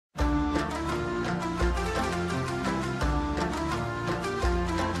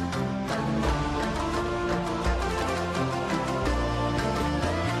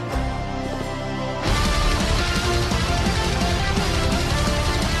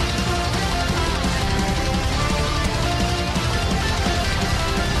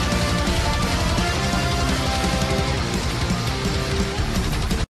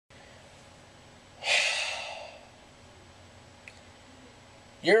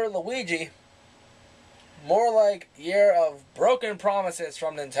Year of Luigi. More like Year of Broken Promises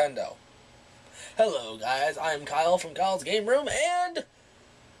from Nintendo. Hello guys, I'm Kyle from Kyle's Game Room, and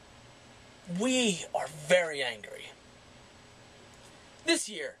we are very angry. This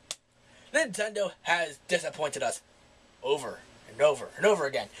year, Nintendo has disappointed us over and over and over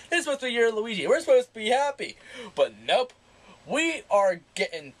again. It's supposed to be Year of Luigi. We're supposed to be happy. But nope. We are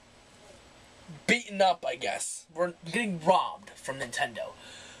getting beaten up, I guess. We're getting robbed from Nintendo.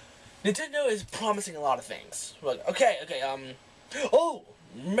 Nintendo is promising a lot of things. Like, okay, oh,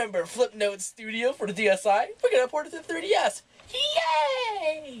 remember Flipnote Studio for the DSi? We're gonna port it to the 3DS.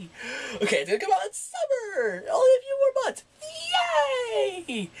 Yay! Okay, it's gonna come out in summer. Only a few more months.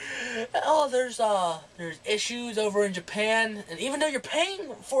 Yay! Oh, there's issues over in Japan, and even though you're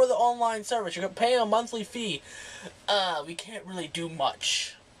paying for the online service, you're paying a monthly fee. We can't really do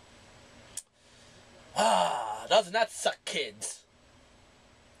much. Doesn't that suck, kids?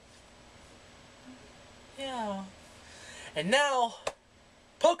 Yeah. And now,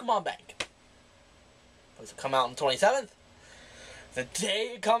 Pokemon Bank. Does it come out on the 27th? The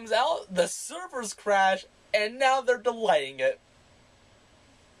day it comes out, the servers crash, and now they're delaying it.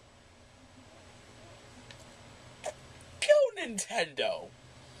 Go Nintendo!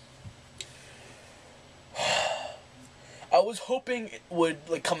 I was hoping it would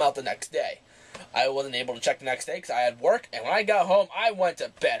come out the next day. I wasn't able to check the next day because I had work, and when I got home, I went to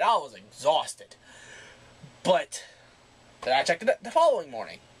bed. I was exhausted. But then I checked it the following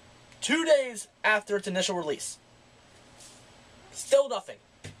morning, 2 days after its initial release. Still nothing.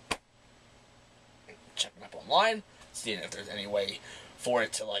 Checking up online, seeing if there's any way for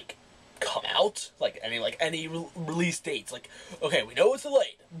it to come out, any release dates. Okay, we know it's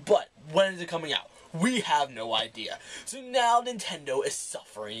delayed, but when is it coming out? We have no idea. So now Nintendo is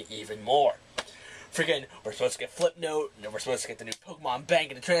suffering even more. Freaking, we're supposed to get Flipnote, and we're supposed to get the new Pokemon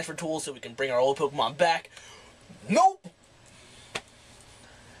Bank and the transfer tools so we can bring our old Pokemon back. Nope!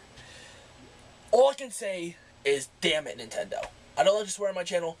 All I can say is, damn it, Nintendo. I don't like to swear on my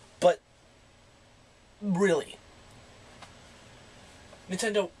channel, but really.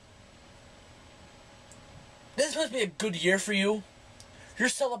 Nintendo, this is supposed to be a good year for you. You're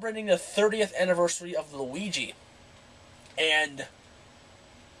celebrating the 30th anniversary of Luigi. And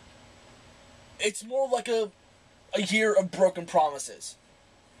it's more like a year of broken promises.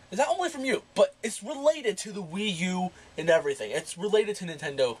 It's not only from you, but it's related to the Wii U and everything. It's related to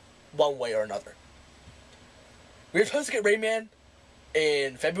Nintendo one way or another. We were supposed to get Rayman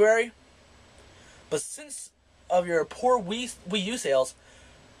in February, but since of your poor Wii U sales,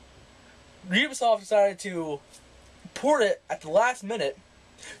 Ubisoft decided to port it at the last minute,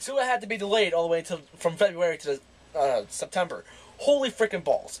 so it had to be delayed all the way from February to September. Holy freaking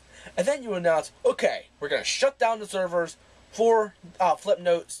balls. And then you announce, okay, we're going to shut down the servers for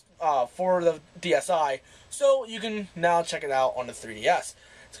Flipnote for the DSi, so you can now check it out on the 3DS.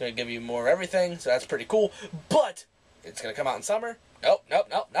 It's going to give you more of everything, so that's pretty cool. But it's going to come out in summer. Nope.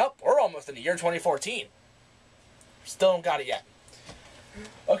 We're almost in the year 2014. Still don't got it yet.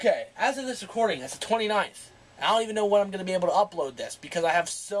 Okay, as of this recording, it's the 29th. I don't even know when I'm going to be able to upload this because I have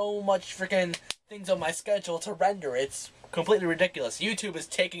so much freaking things on my schedule to render. It's completely ridiculous. YouTube is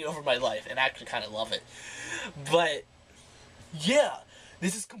taking over my life, and I actually kind of love it. But yeah,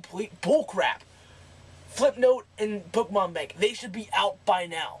 this is complete bullcrap. Flipnote and Pokemon Bank, they should be out by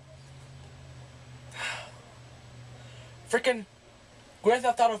now. Freaking Grand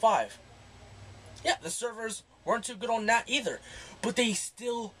Theft Auto 5. Yeah, the servers weren't too good on that either, but they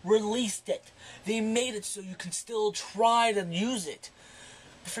still released it. They made it so you can still try to use it.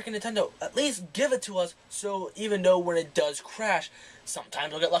 Freaking Nintendo, at least give it to us so even though when it does crash,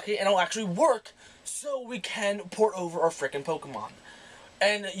 sometimes we'll get lucky and it'll actually work so we can port over our freaking Pokemon.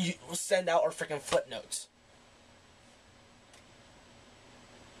 And you send out our freaking Flipnotes.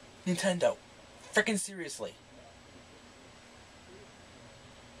 Nintendo, freaking seriously.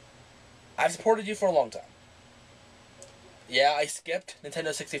 I've supported you for a long time. Yeah, I skipped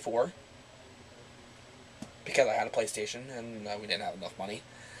Nintendo 64 because I had a PlayStation and we didn't have enough money.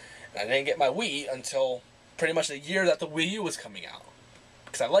 And I didn't get my Wii until pretty much the year that the Wii U was coming out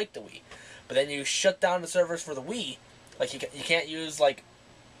because I liked the Wii. But then you shut down the servers for the Wii. You can't use the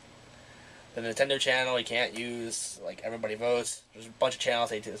Nintendo channel. You can't use Everybody Votes. There's a bunch of channels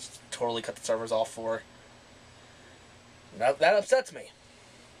they just totally cut the servers off for. That upsets me.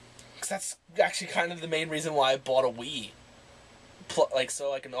 Because that's actually kind of the main reason why I bought a Wii.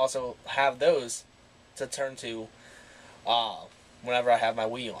 So I can also have those to turn to whenever I have my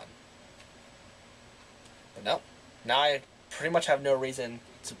Wii on. But no. Now I pretty much have no reason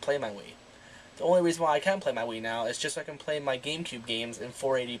to play my Wii. The only reason why I can play my Wii now is just so I can play my GameCube games in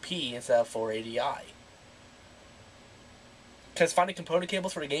 480p instead of 480i. Because finding component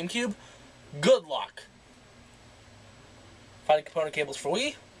cables for the GameCube, good luck. Finding component cables for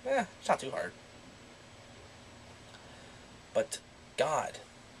Wii, it's not too hard. But, God,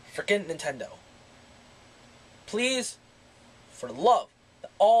 frickin' Nintendo. Please, for the love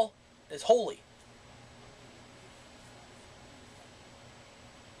that all is holy,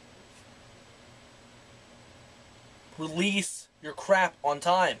 release your crap on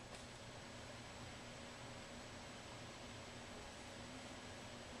time.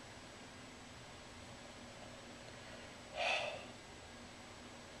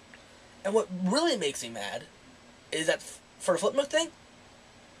 And what really makes me mad is that for the Flipnote thing,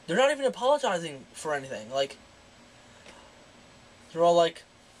 they're not even apologizing for anything. Like, they're all like,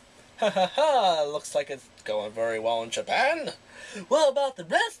 ha ha ha, looks like it's going very well in Japan. What about the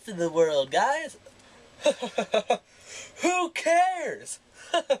rest of the world, guys? Who cares?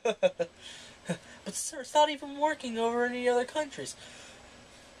 But sir, it's not even working over any other countries.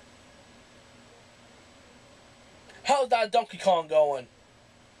 How's that Donkey Kong going?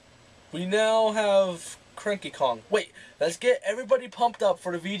 We now have Cranky Kong. Wait, let's get everybody pumped up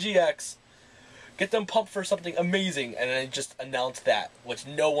for the VGX. Get them pumped for something amazing, and then just announce that, which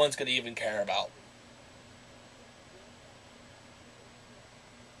no one's going to even care about.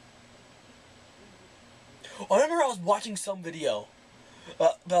 I remember I was watching some video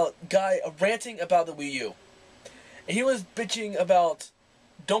about a guy ranting about the Wii U. And he was bitching about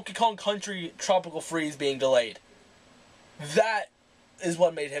Donkey Kong Country Tropical Freeze being delayed. That is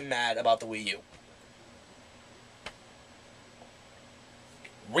what made him mad about the Wii U.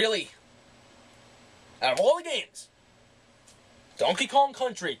 Really? Out of all the games, Donkey Kong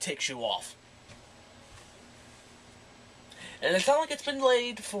Country ticks you off. And it's not like it's been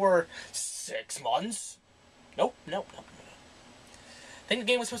delayed for 6 months. Nope. I think the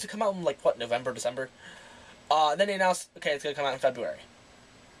game was supposed to come out in, like, what, November, December? Then they announced, okay, it's gonna come out in February.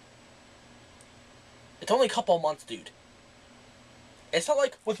 It's only a couple of months, dude. It's not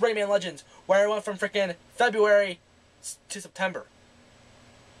like with Rayman Legends, where I went from frickin' February to September.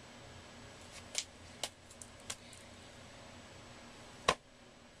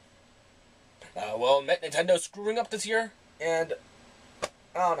 Well, admit Nintendo's screwing up this year, and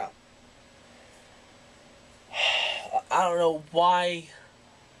I don't know. I don't know why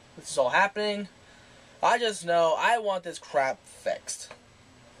this is all happening. I just know I want this crap fixed.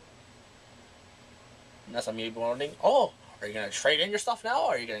 And that's what I'm wondering. Oh, are you going to trade in your stuff now?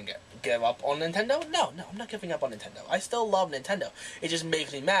 Or are you going to give up on Nintendo? No, I'm not giving up on Nintendo. I still love Nintendo. It just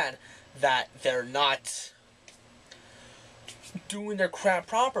makes me mad that they're not doing their crap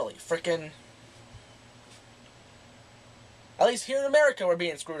properly. Frickin'. At least here in America, we're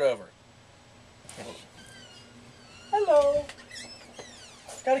being screwed over. Hello.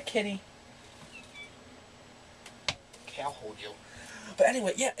 Got a kitty. Okay, I'll hold you. But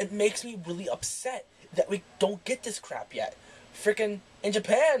anyway, yeah, it makes me really upset that we don't get this crap yet. Frickin' in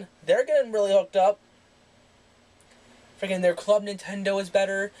Japan, they're getting really hooked up. Frickin' their Club Nintendo is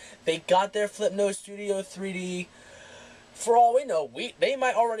better. They got their Flipnote Studio 3D. For all we know, they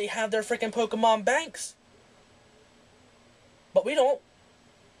might already have their frickin' Pokemon banks. But we don't.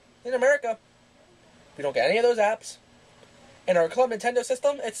 In America, we don't get any of those apps. And our Club Nintendo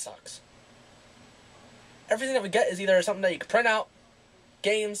system, it sucks. Everything that we get is either something that you can print out,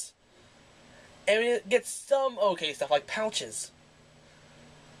 games, and we get some okay stuff like pouches.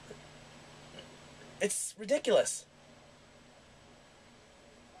 It's ridiculous.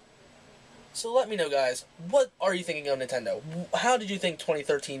 So let me know, guys, what are you thinking of Nintendo? How did you think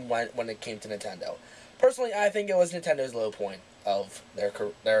 2013 went when it came to Nintendo? Personally, I think it was Nintendo's low point of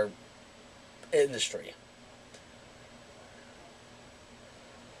their industry.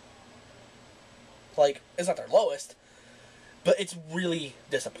 Like, it's not their lowest, but it's really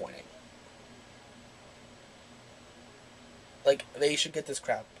disappointing. Like, they should get this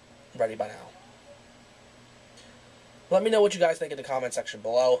crap ready by now. Let me know what you guys think in the comment section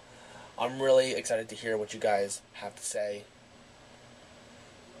below. I'm really excited to hear what you guys have to say.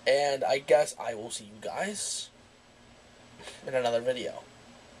 And I guess I will see you guys in another video.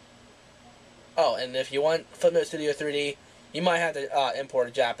 Oh, and if you want Flipnote Studio 3D, you might have to import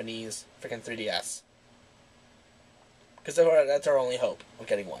a Japanese freaking 3DS. Because that's our only hope of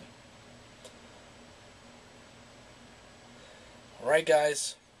getting one. Alright,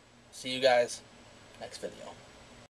 guys. See you guys next video.